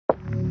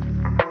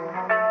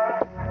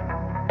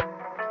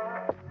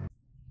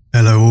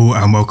Hello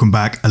and welcome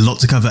back. A lot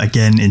to cover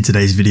again in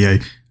today's video.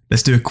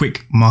 Let's do a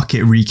quick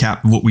market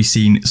recap of what we've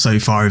seen so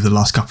far over the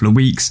last couple of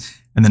weeks.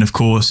 And then of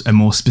course, a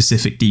more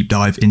specific deep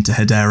dive into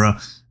HEDERA,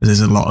 as there's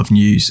a lot of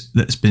news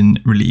that's been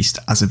released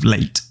as of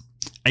late.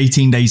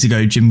 18 days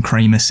ago,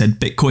 𝗟𝗜𝗡𝗦 said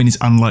Bitcoin is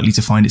unlikely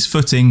to find its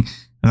footing.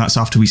 And that's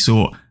after we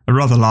saw a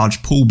rather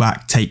large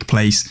pullback take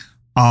place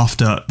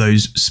after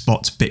those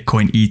spot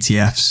Bitcoin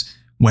ETFs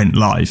went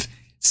live.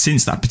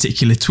 Since that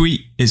particular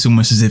tweet, it's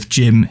almost as if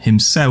Jim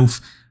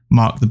himself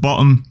marked the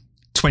bottom,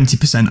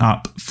 20%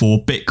 up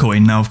for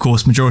Bitcoin. Now, of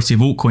course, majority of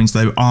altcoins,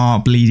 though,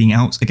 are bleeding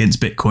out against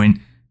Bitcoin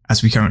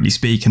as we currently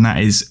speak, and that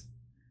is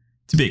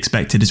to be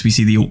expected as we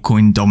see the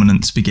altcoin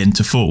dominance begin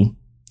to fall.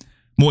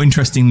 More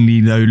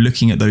interestingly, though,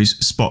 looking at those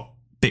spot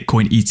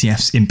Bitcoin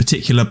ETFs in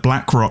particular,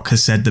 BlackRock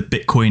has said that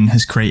Bitcoin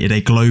has created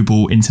a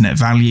global internet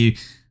value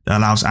that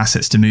allows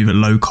assets to move at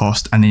low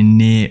cost and in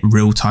near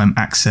real-time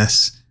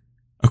access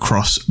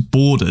across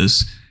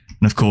borders.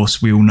 And of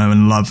course, we all know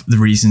and love the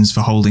reasons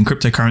for holding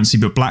cryptocurrency,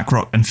 but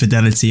BlackRock and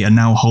Fidelity are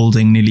now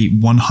holding nearly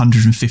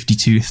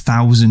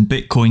 152,000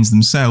 Bitcoins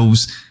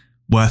themselves,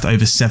 worth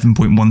over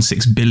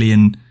 7.16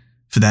 billion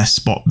for their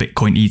spot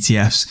Bitcoin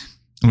ETFs.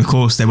 And of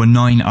course, there were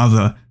 9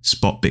 other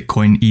spot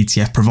Bitcoin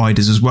ETF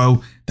providers as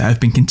well that have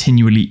been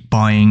continually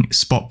buying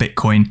spot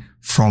Bitcoin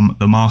from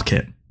the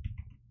market,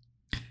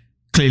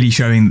 clearly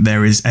showing that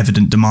there is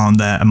evident demand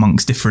there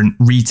amongst different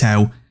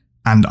retail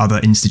and other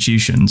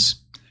institutions.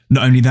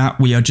 Not only that,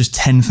 we are just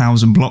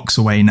 10,000 blocks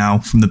away now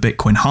from the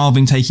Bitcoin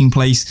halving taking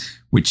place,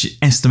 which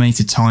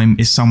estimated time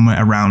is somewhere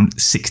around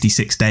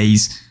 66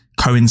 days,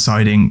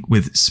 coinciding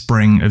with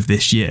spring of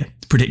this year.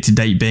 The predicted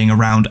date being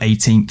around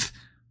 18th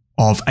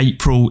of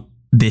April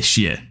this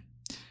year.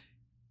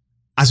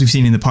 As we've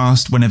seen in the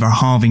past, whenever a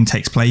halving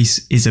takes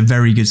place is a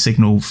very good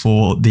signal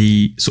for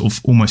the sort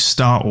of almost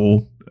start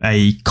or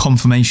a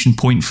confirmation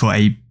point for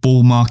a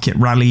bull market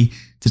rally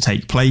to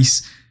take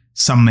place.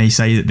 Some may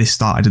say that this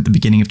started at the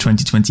beginning of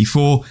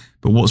 2024,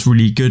 but what's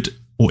really good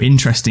or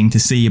interesting to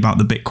see about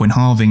the Bitcoin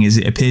halving is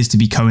it appears to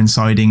be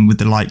coinciding with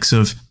the likes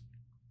of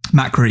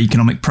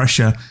macroeconomic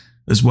pressure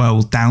as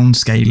well,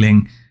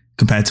 downscaling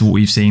compared to what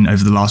we've seen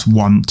over the last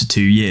 1 to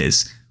 2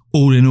 years.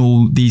 All in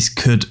all, these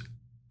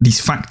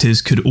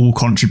factors could all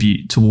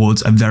contribute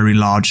towards a very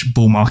large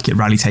bull market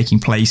rally taking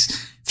place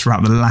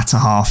throughout the latter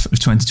half of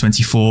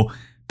 2024,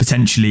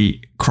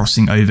 potentially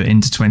crossing over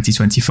into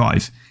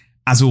 2025.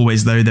 As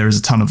always, though, there is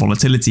a ton of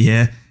volatility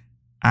here,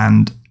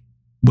 and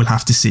we'll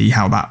have to see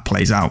how that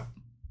plays out.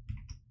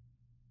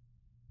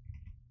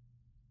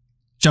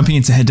 Jumping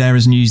into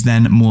HEDERA's news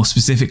then, more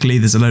specifically,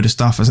 there's a load of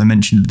stuff, as I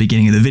mentioned at the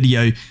beginning of the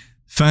video.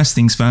 First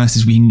things first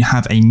is we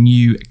have a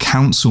new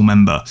council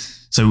member.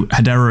 So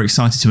HEDERA are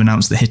excited to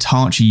announce that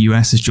Hitachi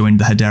US has joined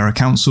the HEDERA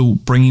Council,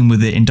 bringing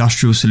with it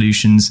industrial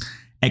solutions,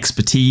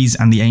 expertise,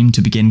 and the aim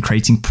to begin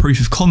creating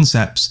proof of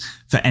concepts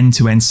for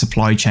end-to-end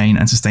supply chain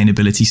and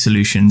sustainability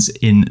solutions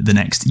in the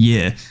next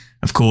year.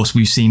 Of course,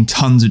 we've seen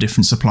tons of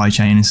different supply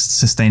chain and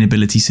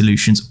sustainability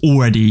solutions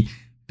already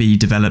be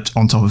developed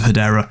on top of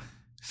HEDERA.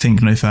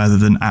 Think no further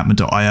than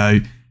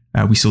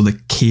𝗟𝗜𝗦𝗖𝗟𝗔𝗜𝗍𝗓. We saw the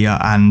Kia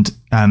and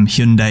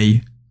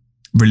Hyundai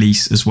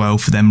release as well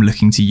for them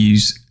looking to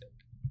use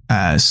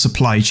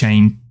supply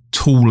chain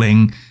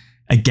tooling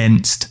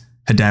against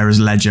HEDERA's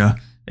ledger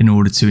in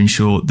order to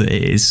ensure that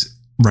it is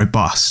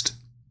robust.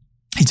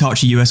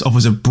 Hitachi US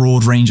offers a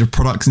broad range of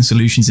products and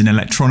solutions in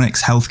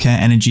electronics, healthcare,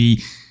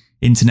 energy,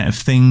 Internet of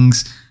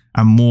Things,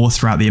 and more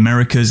throughout the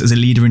Americas. As a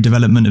leader in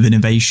development of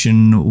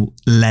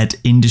innovation-led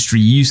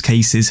industry use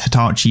cases,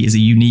 Hitachi is a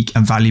unique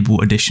and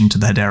valuable addition to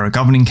the HEDERA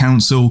Governing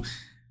Council,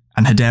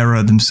 and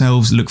HEDERA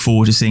themselves look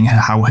forward to seeing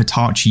how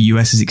Hitachi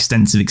US's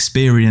extensive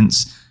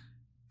experience,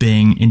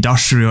 being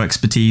industrial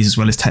expertise as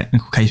well as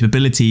technical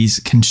capabilities,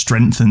 can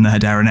strengthen the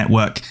HEDERA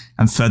network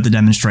and further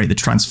demonstrate the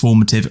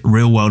transformative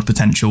real-world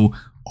potential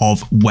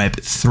of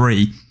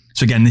Web3.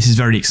 So again, this is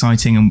very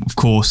exciting and of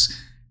course,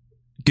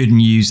 good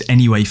news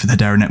anyway for the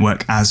HEDERA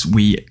network as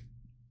we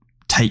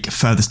take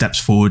further steps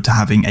forward to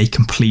having a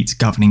complete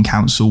governing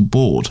council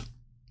board.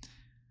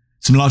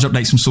 Some large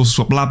updates from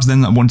SourceSwap Labs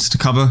then that I wanted to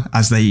cover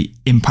as they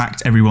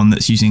impact everyone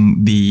that's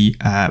using the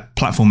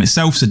platform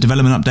itself. So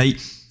development update.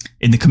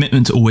 In the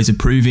commitment to always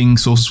improving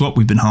SourceSwap,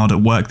 we've been hard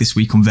at work this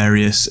week on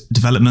various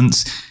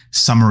developments.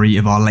 Summary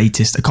of our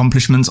latest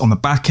accomplishments. On the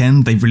back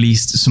end, they've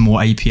released some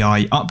more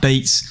API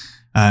updates,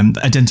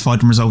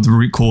 identified and resolved the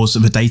root cause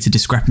of a data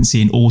discrepancy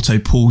in auto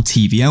pull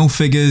TVL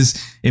figures,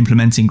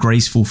 implementing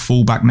graceful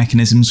fallback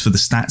mechanisms for the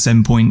stats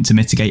endpoint to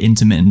mitigate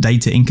intermittent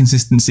data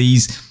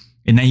inconsistencies,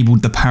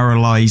 enabled the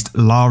parallelized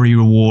Lari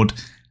reward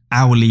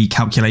hourly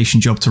calculation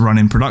job to run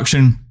in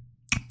production,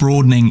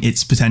 broadening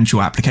its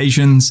potential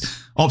applications,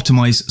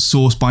 optimize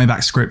source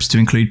buyback scripts to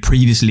include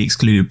previously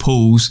excluded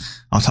pools.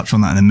 I'll touch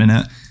on that in a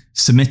minute.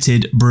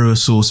 Submitted Brewer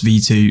Source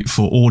v2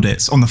 for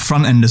audits. On the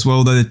front end as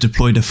well, though, they've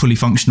deployed a fully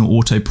functional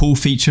auto pull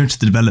feature to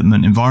the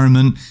development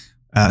environment.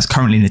 It's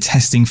currently in a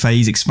testing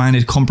phase.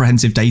 Expanded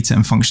comprehensive data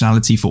and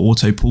functionality for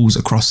auto pulls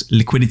across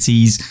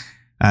liquidities,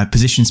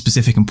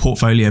 position-specific and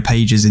portfolio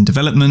pages in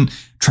development,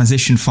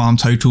 transition farm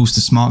totals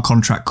to smart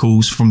contract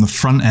calls from the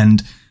front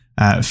end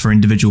for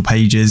individual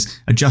pages,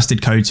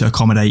 adjusted code to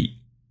accommodate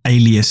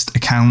aliased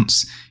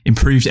accounts,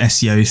 improved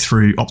SEO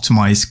through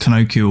optimized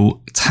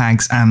canonical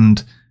tags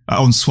and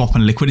on swap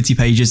and liquidity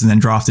pages, and then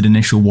drafted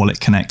initial wallet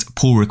connect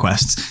pull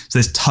requests. So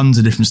there's tons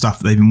of different stuff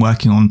that they've been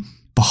working on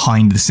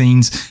behind the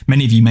scenes.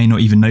 Many of you may not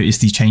even notice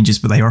these changes,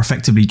 but they are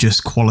effectively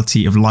just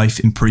quality of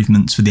life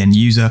improvements for the end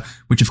user,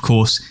 which of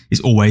course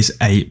is always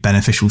a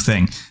beneficial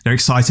thing. They're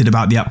excited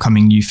about the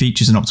upcoming new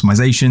features and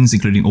optimizations,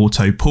 including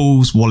auto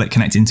pulls, wallet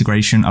connect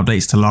integration,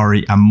 updates to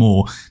𝗟𝗜𝗡, and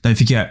more. Don't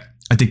forget,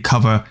 I did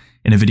cover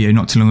in a video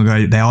not too long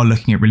ago, they are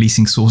looking at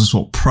releasing Source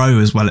Swap Pro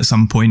as well at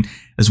some point,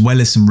 as well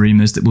as some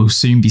rumors that we'll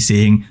soon be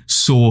seeing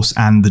Source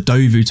and the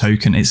Dovu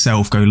token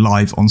itself go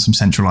live on some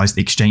centralized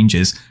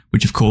exchanges,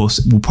 which of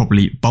course will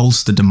probably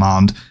bolster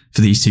demand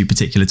for these two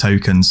particular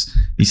tokens,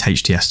 these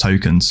HTS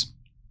tokens.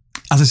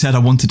 As I said, I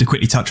wanted to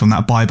quickly touch on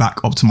that buyback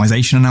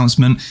optimization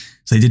announcement.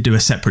 So they did do a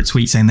separate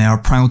tweet saying they are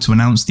proud to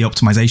announce the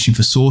optimization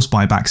for Source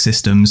buyback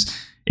systems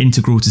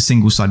integral to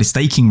single-sided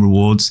staking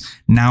rewards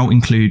now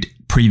include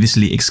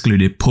previously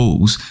excluded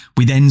pools.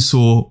 We then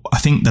saw, I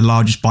think, the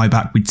largest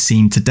buyback we'd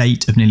seen to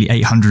date of nearly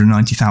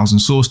 890,000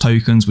 Source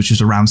tokens, which was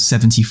around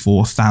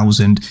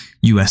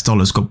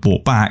 $74,000 got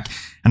bought back.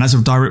 And as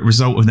a direct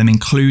result of them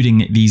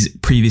including these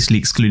previously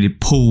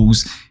excluded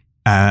pools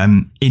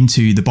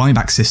into the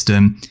buyback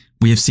system,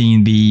 we have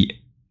seen the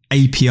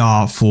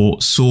APR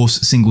for Source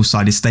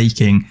single-sided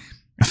staking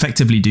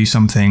effectively do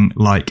something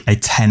like a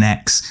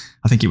 10x.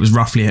 I think it was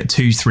roughly at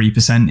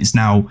 2-3%. It's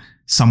now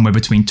somewhere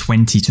between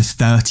 20 to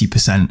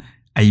 30%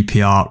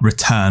 APR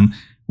return,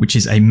 which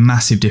is a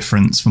massive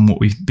difference from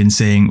what we've been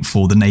seeing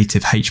for the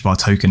native HBAR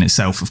token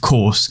itself. Of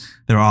course,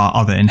 there are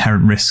other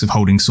inherent risks of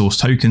holding Source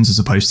tokens as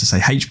opposed to, say,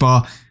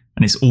 HBAR,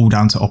 and it's all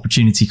down to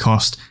opportunity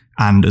cost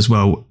and as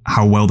well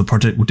how well the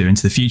project will do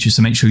into the future.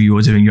 So make sure you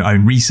are doing your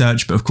own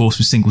research. But of course,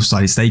 with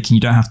single-sided staking,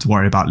 you don't have to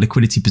worry about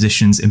liquidity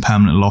positions,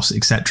 impermanent loss,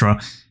 etc.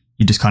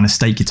 You just kind of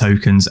stake your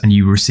tokens and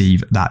you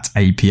receive that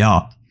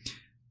APR.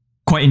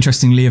 Quite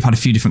interestingly, I've had a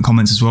few different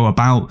comments as well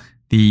about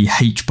the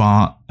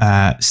HBAR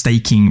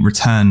staking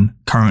return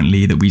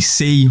currently that we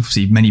see.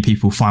 Obviously, many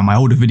people find my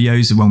older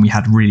videos when we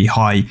had really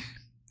high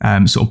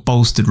sort of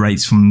bolstered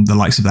rates from the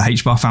likes of the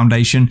HBAR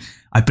Foundation.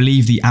 I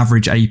believe the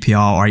average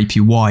APR or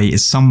APY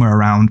is somewhere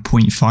around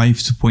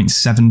 0.5 to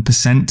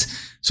 0.7%.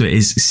 So it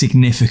is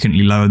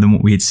significantly lower than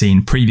what we had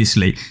seen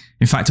previously.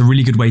 In fact, a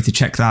really good way to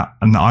check that,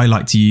 and that I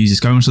like to use, is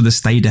go onto the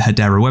𝗟𝗓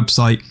HEDERA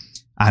website.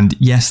 And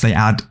yes, they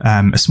add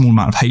a small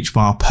amount of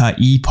HBAR per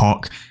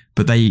epoch,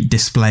 but they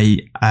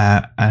display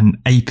an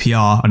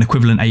APR, an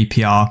equivalent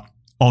APR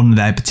on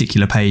their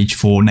particular page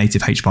for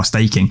native HBAR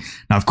staking.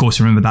 Now, of course,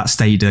 remember that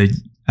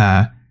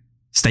𝗟𝗓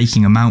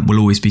staking amount will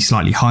always be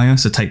slightly higher.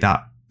 So take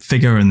that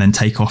figure and then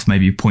take off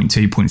maybe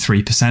 0.2,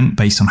 0.3%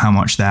 based on how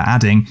much they're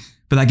adding.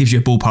 But that gives you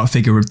a ballpark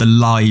figure of the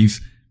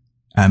live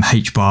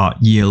HBAR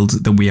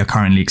yield that we are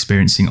currently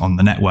experiencing on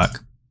the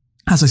network.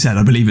 As I said,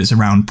 I believe it's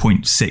around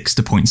 0.6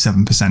 to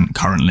 0.7%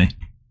 currently.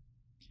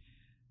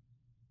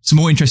 Some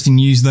more interesting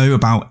news though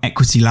about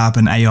𝗥𝗘𝗙𝗘𝗥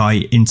and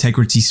AI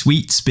integrity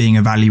suites being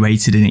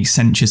evaluated in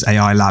Accenture's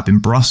AI lab in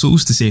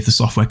Brussels to see if the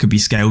software could be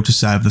scaled to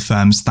serve the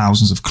firm's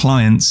thousands of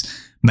clients,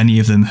 many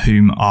of them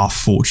whom are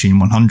Fortune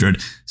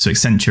 100. So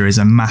Accenture is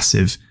a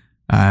massive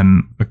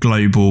a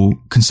global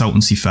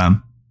consultancy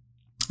firm.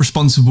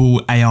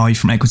 Responsible AI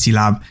from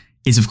𝗥𝗘𝗙𝗘𝗥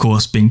is of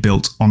course being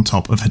built on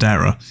top of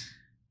HEDERA.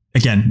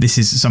 Again, this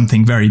is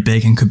something very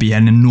big and could be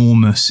an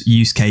enormous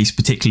use case,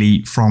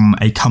 particularly from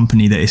a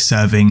company that is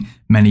serving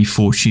many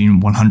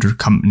Fortune 100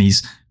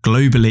 companies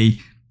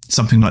globally.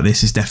 Something like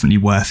this is definitely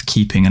worth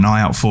keeping an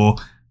eye out for,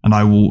 and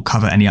I will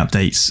cover any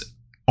updates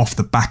off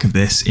the back of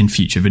this in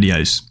future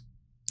videos.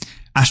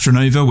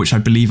 AstroNova, which I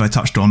believe I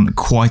touched on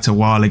quite a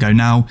while ago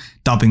now,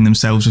 dubbing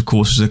themselves, of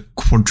course, as a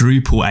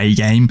quadruple A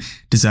game,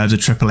 deserves a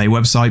AAA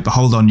website.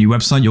 Behold our new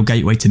website, your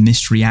gateway to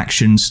mystery,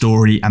 action,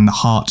 story, and the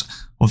heart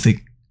of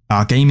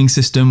our gaming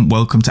system.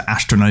 Welcome to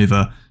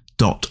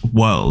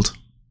astronova.world.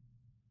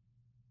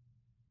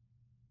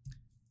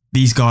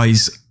 These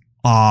guys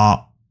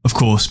are, of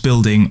course,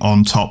 building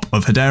on top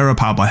of HEDERA,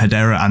 powered by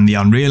HEDERA and the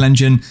Unreal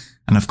Engine.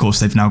 And of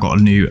course, they've now got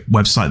a new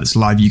website that's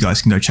live. You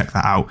guys can go check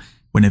that out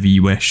whenever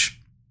you wish.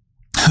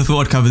 I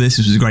thought I'd cover this.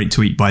 This was a great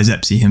tweet by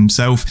𝗟𝗜𝗡𝗏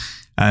himself.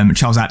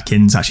 Charles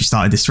Atkins actually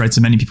started this thread,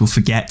 so many people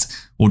forget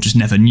or just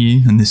never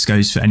knew, and this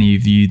goes for any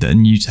of you that are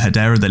new to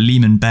HEDERA, that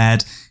Lemon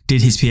Baird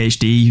did his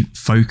PhD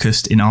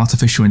focused in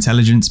artificial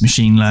intelligence,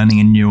 machine learning,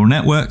 and neural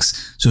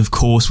networks. So of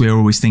course, we're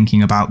always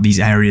thinking about these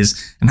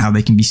areas and how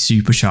they can be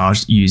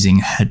supercharged using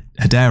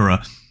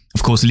HEDERA.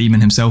 Of course,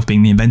 Lehman himself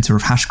being the inventor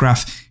of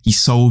Hashgraph, he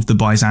solved the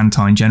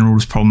Byzantine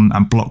generals problem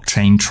and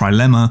blockchain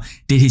trilemma,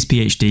 did his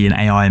PhD in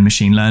AI and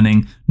machine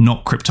learning,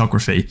 not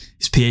cryptography.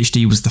 His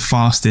PhD was the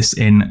fastest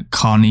in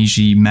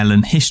Carnegie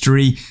Mellon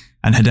history,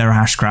 and HEDERA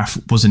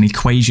Hashgraph was an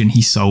equation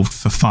he solved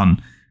for fun.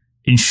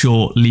 In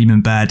short, Lehman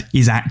Baird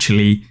is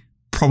actually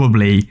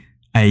probably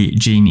a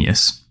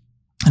genius.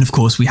 And of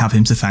course, we have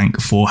him to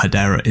thank for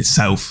HEDERA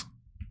itself.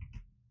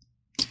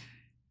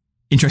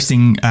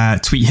 Interesting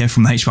tweet here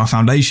from the HBAR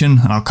Foundation,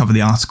 and I'll cover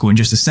the article in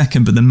just a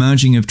second, but the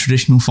merging of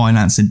traditional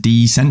finance and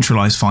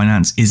decentralized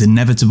finance is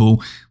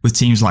inevitable, with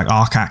teams like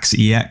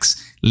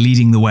𝗟𝗚𝗙𝗘𝗥𝗥𝗔𝗟𝗦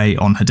leading the way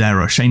on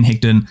HEDERA. Shane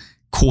Higdon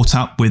caught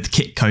up with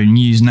Kitco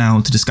News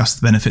now to discuss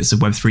the benefits of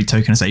Web3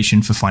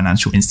 tokenization for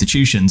financial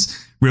institutions.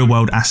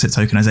 Real-world asset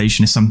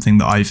tokenization is something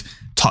that I've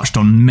touched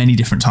on many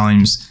different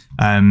times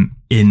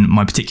in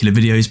my particular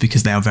videos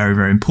because they are very,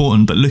 very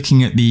important. But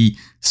looking at the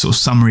sort of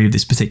summary of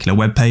this particular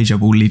webpage, I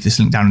will leave this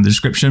link down in the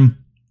description,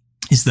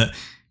 is that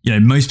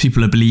most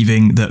people are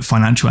believing that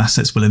financial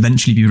assets will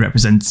eventually be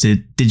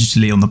represented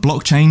digitally on the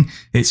blockchain.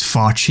 It's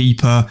far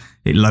cheaper.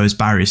 It lowers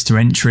barriers to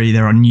entry.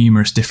 There are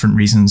numerous different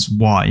reasons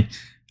why.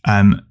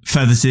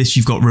 Further to this,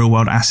 you've got real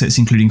world assets,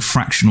 including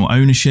fractional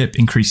ownership,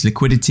 increased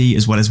liquidity,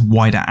 as well as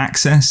wider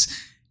access.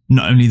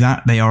 Not only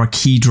that, they are a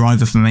key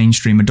driver for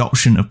mainstream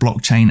adoption of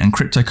blockchain and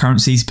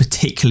cryptocurrencies,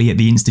 particularly at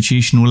the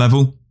institutional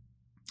level.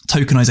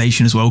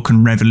 Tokenization as well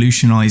can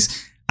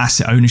revolutionize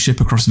asset ownership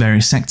across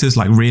various sectors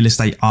like real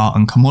estate, art,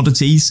 and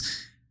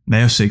commodities.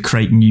 They also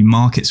create new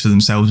markets for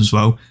themselves as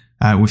well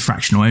with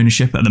fractional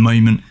ownership. At the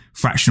moment,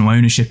 fractional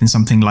ownership in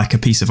something like a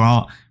piece of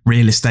art,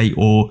 real estate,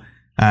 or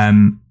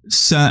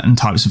certain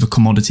types of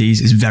commodities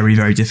is very,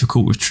 very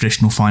difficult with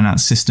traditional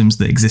finance systems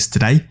that exist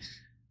today.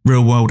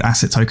 Real-world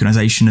asset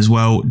tokenization as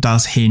well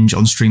does hinge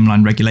on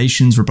streamlined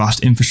regulations,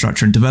 robust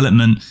infrastructure and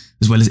development,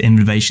 as well as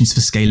innovations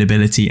for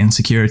scalability and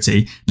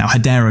security. Now,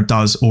 HEDERA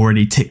does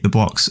already tick the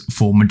box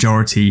for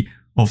majority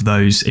of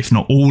those, if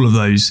not all of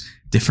those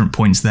different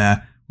points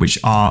there, which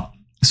are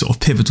sort of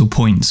pivotal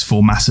points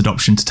for mass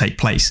adoption to take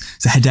place.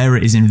 So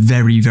HEDERA is in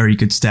very, very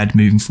good stead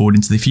moving forward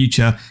into the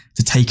future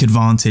to take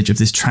advantage of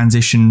this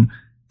transition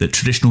that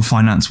traditional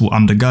finance will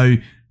undergo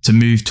to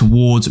move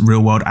towards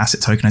real-world asset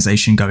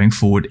tokenization going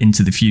forward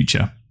into the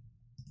future.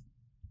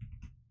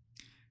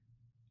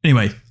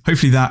 Anyway,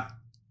 hopefully that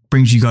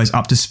brings you guys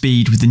up to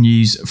speed with the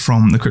news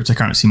from the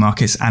cryptocurrency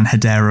markets and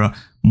HEDERA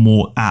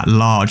more at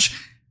large.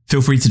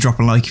 Feel free to drop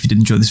a like if you did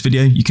enjoy this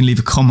video. You can leave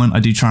a comment.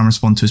 I do try and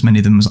respond to as many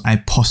of them as I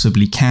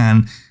possibly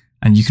can.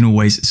 And you can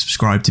always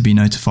subscribe to be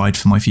notified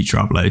for my future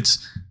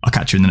uploads. I'll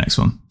catch you in the next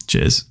one.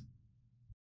 Cheers.